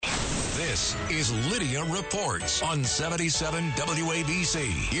This is Lidia Reports on 77 WABC.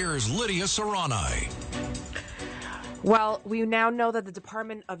 Here's Lydia Serrani. Well, we now know that the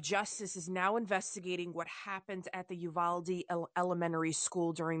Department of Justice is now investigating what happened at the Uvalde Elementary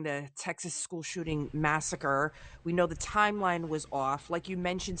School during the Texas school shooting massacre. We know the timeline was off. Like you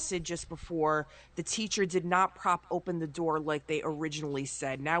mentioned, Sid, just before, the teacher did not prop open the door like they originally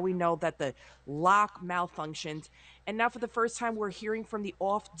said. Now we know that the lock malfunctioned. And now for the first time, we're hearing from the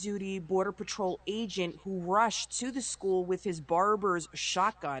off-duty Border Patrol agent who rushed to the school with his barber's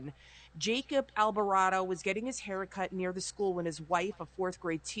shotgun. Jacob Alvarado was getting his haircut near the school when his wife, a fourth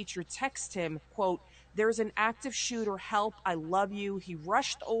grade teacher, texted him, quote, "There's an active shooter. Help. I love you." He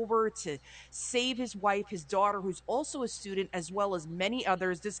rushed over to save his wife, his daughter, who's also a student, as well as many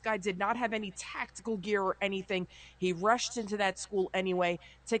others. This guy did not have any tactical gear or anything. He rushed into that school anyway.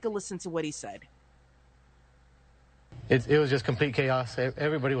 Take a listen to what he said. It was just complete chaos.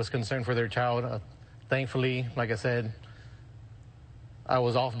 Everybody was concerned for their child. Thankfully, like I said, I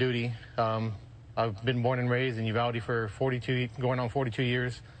was off duty. I've been born and raised in Uvalde for going on 42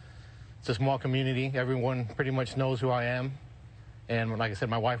 years. It's a small community. Everyone pretty much knows who I am. And like I said,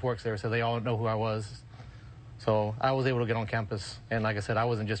 my wife works there, so they all know who I was. So I was able to get on campus. And like I said, I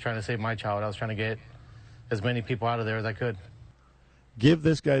wasn't just trying to save my child. I was trying to get as many people out of there as I could. Give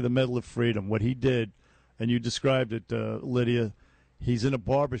this guy the Medal of Freedom. What he did, and you described it, Lydia, he's in a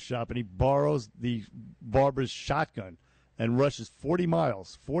barber shop, and he borrows the barber's shotgun and rushes 40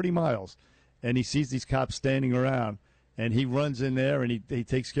 miles, and he sees these cops standing around, and he runs in there, and he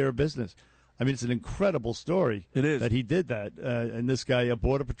takes care of business. I mean, it's an incredible story. It is. That he did that. And this guy, a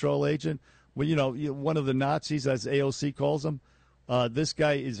Border Patrol agent, well, you know, one of the Nazis, as AOC calls him, this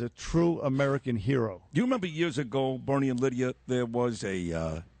guy is a true American hero. You remember years ago, Bernie and Lydia, there was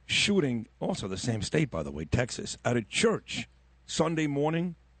a shooting, also the same state, by the way, Texas, at a church Sunday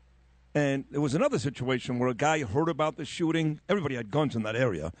morning. And there was another situation where a guy heard about the shooting. Everybody had guns in that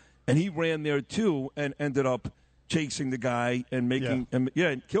area. And he ran there, too, and ended up chasing the guy and making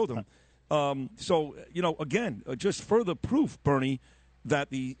and killed him. So, you know, again, just further proof, Bernie, that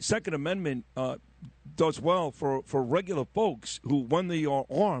the Second Amendment does well for regular folks who, when they are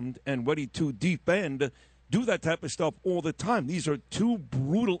armed and ready to defend, do that type of stuff all the time. These are two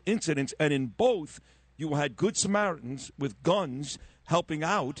brutal incidents, and in both, you had good Samaritans with guns helping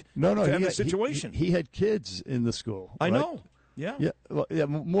out to end the situation. He had kids in the school. I right? know. Yeah. Yeah. Well, yeah.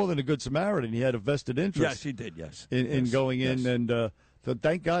 More than a good Samaritan, he had a vested interest. Yes, he did. Yes. In going in, and so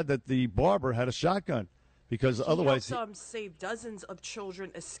thank God that the barber had a shotgun, because otherwise he helped save dozens of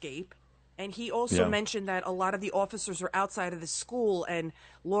children escape. And he also mentioned that a lot of the officers were outside of the school. And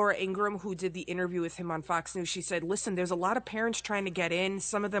Laura Ingraham, who did the interview with him on Fox News, she said, listen, there's a lot of parents trying to get in.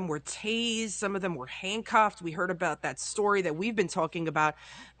 Some of them were tased. Some of them were handcuffed. We heard about that story that we've been talking about.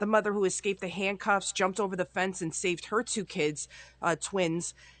 The mother who escaped the handcuffs, jumped over the fence and saved her two kids,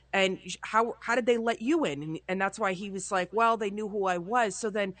 twins. And how did they let you in? And that's why he was like, well, they knew who I was.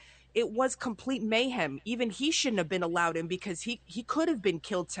 So then it was complete mayhem. Even he shouldn't have been allowed in because he could have been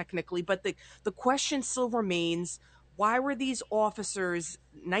killed technically. But the question still remains, why were these officers,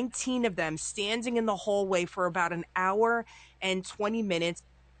 19 of them, standing in the hallway for about an hour and 20 minutes?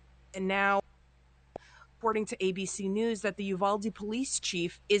 And now, according to ABC News, that the Uvalde police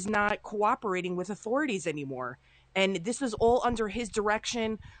chief is not cooperating with authorities anymore. And this was all under his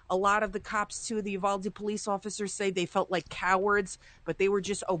direction. A lot of the cops, too, the Uvalde police officers say they felt like cowards, but they were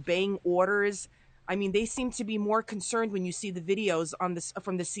just obeying orders. I mean, they seem to be more concerned when you see the videos on this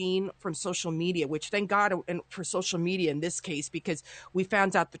from the scene from social media, which thank God for social media in this case, because we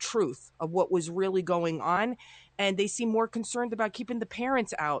found out the truth of what was really going on. And they seem more concerned about keeping the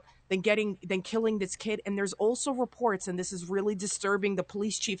parents out than killing this kid. And there's also reports, and this is really disturbing, the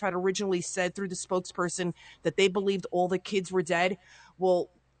police chief had originally said through the spokesperson that they believed all the kids were dead. Well,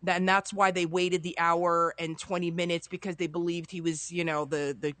 and that's why they waited the hour and 20 minutes, because they believed he was,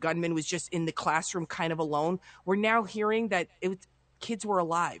 the gunman was just in the classroom kind of alone. We're now hearing that kids were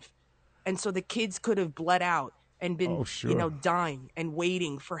alive. And so the kids could have bled out and been, dying and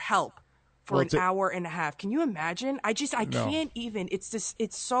waiting for help for an hour and a half. Can you imagine? I can't even.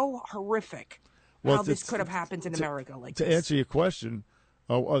 It's so horrific how this could have happened in America like this. To answer your question,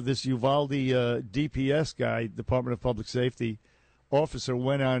 this Uvalde DPS guy, Department of Public Safety officer,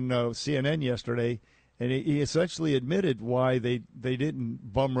 went on CNN yesterday, and he essentially admitted why they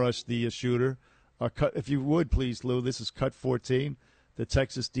didn't bum rush the shooter. If you would, please, Lou, this is Cut 14, the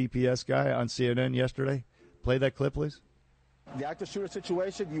Texas DPS guy on CNN yesterday. Play that clip, please. The active shooter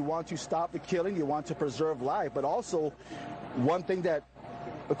situation, you want to stop the killing, you want to preserve life, but also one thing that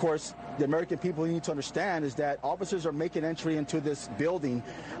of course, the American people need to understand is that officers are making entry into this building.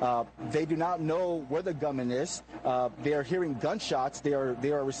 They do not know where the gunman is. They are hearing gunshots. They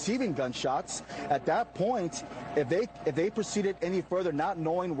are receiving gunshots. At that point, if they proceeded any further, not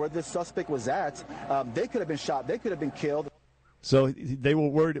knowing where this suspect was at, they could have been shot. They could have been killed. So they were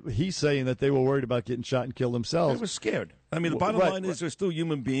worried. He's saying that they were worried about getting shot and killed themselves. They were scared. I mean, the bottom line is they're still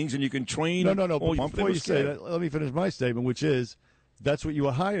human beings, and you can train. No. Before you say that, let me finish my statement, which is that's what you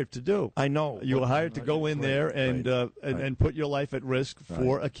were hired to do. I know. You were hired to go in there and put your life at risk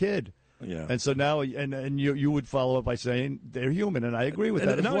for a kid. Yeah. And so now, and you would follow up by saying they're human, and I agree with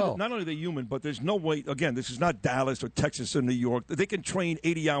that as well. Not only are they human, but there's no way, again, this is not Dallas or Texas or New York. They can train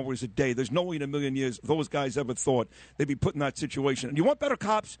 80 hours a day. There's no way in a million years those guys ever thought they'd be put in that situation. And you want better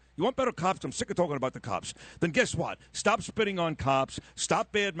cops? You want better cops? I'm sick of talking about the cops. Then guess what? Stop spitting on cops.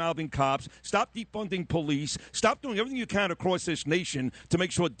 Stop bad-mouthing cops. Stop defunding police. Stop doing everything you can across this nation to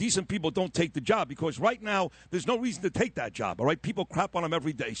make sure decent people don't take the job, because right now there's no reason to take that job, all right? People crap on them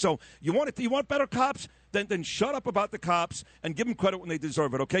every day. So you want better cops? Then shut up about the cops and give them credit when they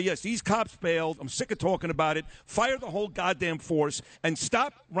deserve it, okay? Yes, these cops failed. I'm sick of talking about it. Fire the whole goddamn force and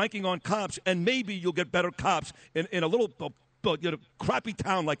stop ranking on cops, and maybe you'll get better cops in a little crappy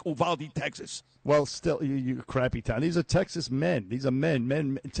town like Uvalde, Texas. Well, still, you crappy town. These are Texas men. These are men.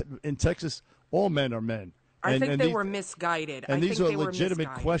 Men in Texas, all men are men. I think they were misguided. And these are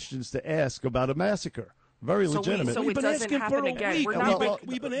legitimate questions to ask about a massacre. Very legitimate. So it doesn't happen again. We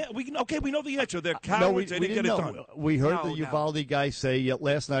know the answer. They're cowards. They didn't get it done. We heard the Uvalde guy say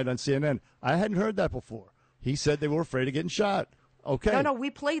last night on CNN. I hadn't heard that before. He said they were afraid of getting shot. Okay. No,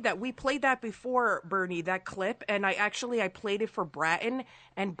 we played that. We played that before, Bernie, that clip. And I played it for Bratton.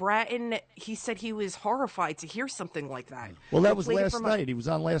 And Bratton, he said he was horrified to hear something like that. Well, that was last night. He was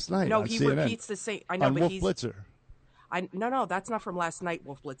on last night. No, on he CNN. repeats the same. I know, on but Wolf he's. Blitzer. No, that's not from last night,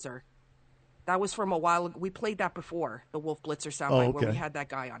 Wolf Blitzer. That was from a while ago. We played that before, the Wolf Blitzer soundbite where we had that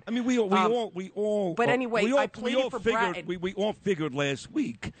guy on. I mean, we all. But anyway, I played it for Bratton. We all figured last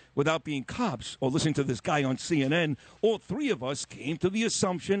week, without being cops or listening to this guy on CNN, all three of us came to the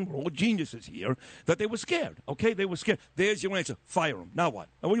assumption, we're all geniuses here, that they were scared. Okay, they were scared. There's your answer. Fire them. Now what?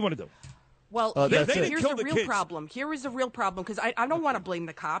 Now what do you want to do? Well, here's the real problem. Here is the real problem, because I don't want to blame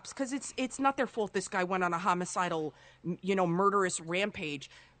the cops, because it's not their fault this guy went on a homicidal, murderous rampage.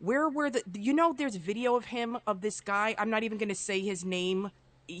 Where were there's video of him, of this guy. I'm not even going to say his name.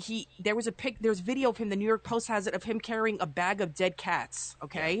 There's video of him. The New York Post has it, of him carrying a bag of dead cats.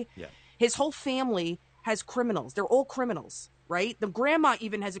 Okay. Yeah. His whole family has criminals. They're all criminals. Right? The grandma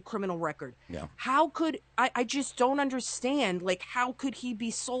even has a criminal record. Yeah. How could I just don't understand, how could he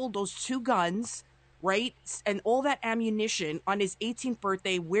be sold those two guns, right? And all that ammunition on his 18th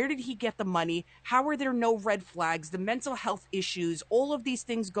birthday? Where did he get the money? How are there no red flags? The mental health issues, all of these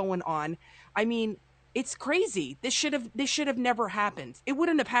things going on. I mean, it's crazy. This should have never happened. It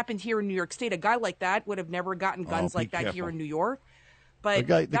wouldn't have happened here in New York State. A guy like that would have never gotten guns like that here in New York. But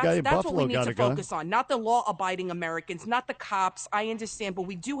that's what we need to focus on, not the law-abiding Americans, not the cops. I understand, but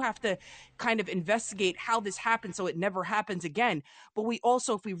we do have to kind of investigate how this happened so it never happens again. But we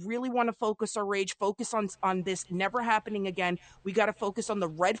also, if we really want to focus our rage, focus on this never happening again, we got to focus on the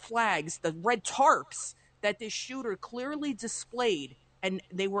red flags, the red tarps that this shooter clearly displayed, and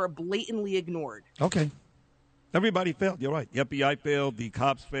they were blatantly ignored. Okay. Everybody failed. You're right. The FBI failed. The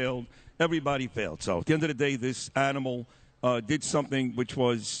cops failed. Everybody failed. So at the end of the day, this animal did something which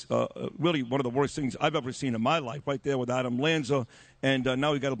was really one of the worst things I've ever seen in my life, right there with Adam Lanza, and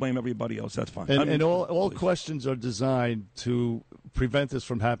now we got to blame everybody else. That's fine. And all questions are designed to prevent this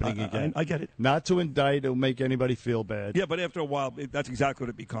from happening again. I get it. Not to indict or make anybody feel bad. Yeah, but after a while, that's exactly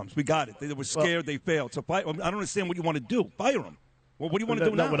what it becomes. We got it. They were scared. They failed. So I don't understand what you want to do. Fire them. Well, what do you want to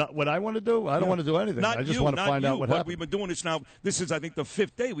do now? What I want to do? I don't want to do anything. I just want to find out what happened. We've been doing this now. This is, I think, the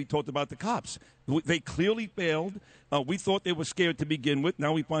fifth day we talked about the cops. They clearly failed. We thought they were scared to begin with.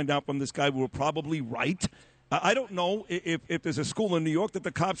 Now we find out from this guy we were probably right. I don't know if there's a school in New York that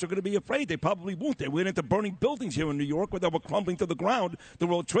the cops are going to be afraid. They probably won't. They went into burning buildings here in New York where they were crumbling to the ground, the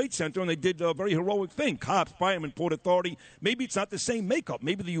World Trade Center, and they did a very heroic thing. Cops, firemen, Port Authority. Maybe it's not the same makeup.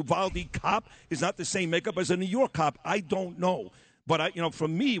 Maybe the Uvalde cop is not the same makeup as a New York cop. I don't know. But, for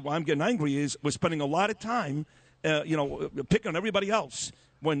me, why I'm getting angry is we're spending a lot of time, picking on everybody else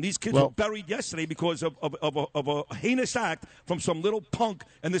when these kids were buried yesterday because of a heinous act from some little punk,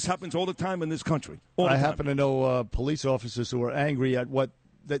 and this happens all the time in this country. I happen to know police officers who are angry at what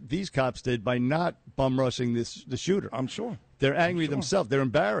these cops did by not bum rushing the shooter. I'm sure. They're angry themselves. They're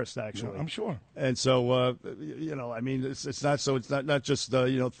embarrassed, actually. Yeah, I'm sure. And so, it's not just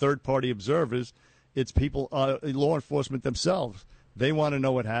third-party observers. It's people, law enforcement themselves. They want to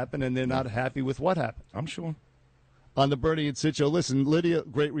know what happened, and they're not happy with what happened. I'm sure. On the Bernie and Sid show, listen, Lydia,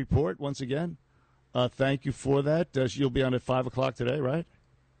 great report once again. Thank you for that. You'll be on at 5 o'clock today, right?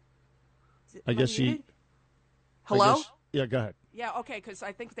 I guess she. Hello? Yeah, go ahead. Yeah, okay, because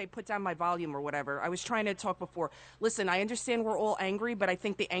I think they put down my volume or whatever. I was trying to talk before. Listen, I understand we're all angry, but I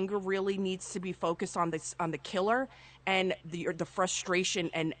think the anger really needs to be focused on the killer and the frustration.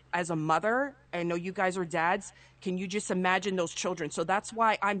 And as a mother, I know you guys are dads, can you just imagine those children? So that's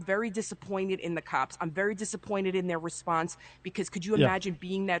why I'm very disappointed in the cops. I'm very disappointed in their response, because could you imagine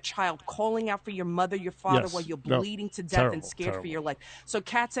being that child, calling out for your mother, your father, while you're bleeding to death and scared for your life? So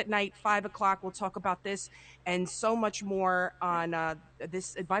Cats at Night, 5 o'clock, we'll talk about this and so much more on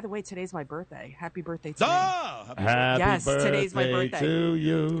this. By the way, today's my birthday. Happy birthday to me. Happy birthday today's my birthday. to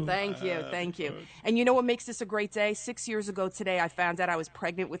you. Thank you. And you know what makes this a great day? 6 years ago today, I found out I was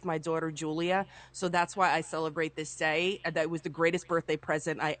pregnant with my daughter, Julia. So that's why I celebrate this day. That was the greatest birthday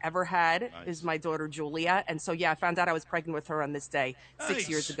present I ever had, is my daughter, Julia. And so, I found out I was pregnant with her on this day 6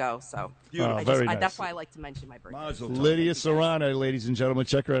 years ago. So that's why I like to mention my birthday. Lydia Serrano, ladies and gentlemen.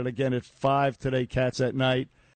 Check her out again at 5 today, Cats at Night.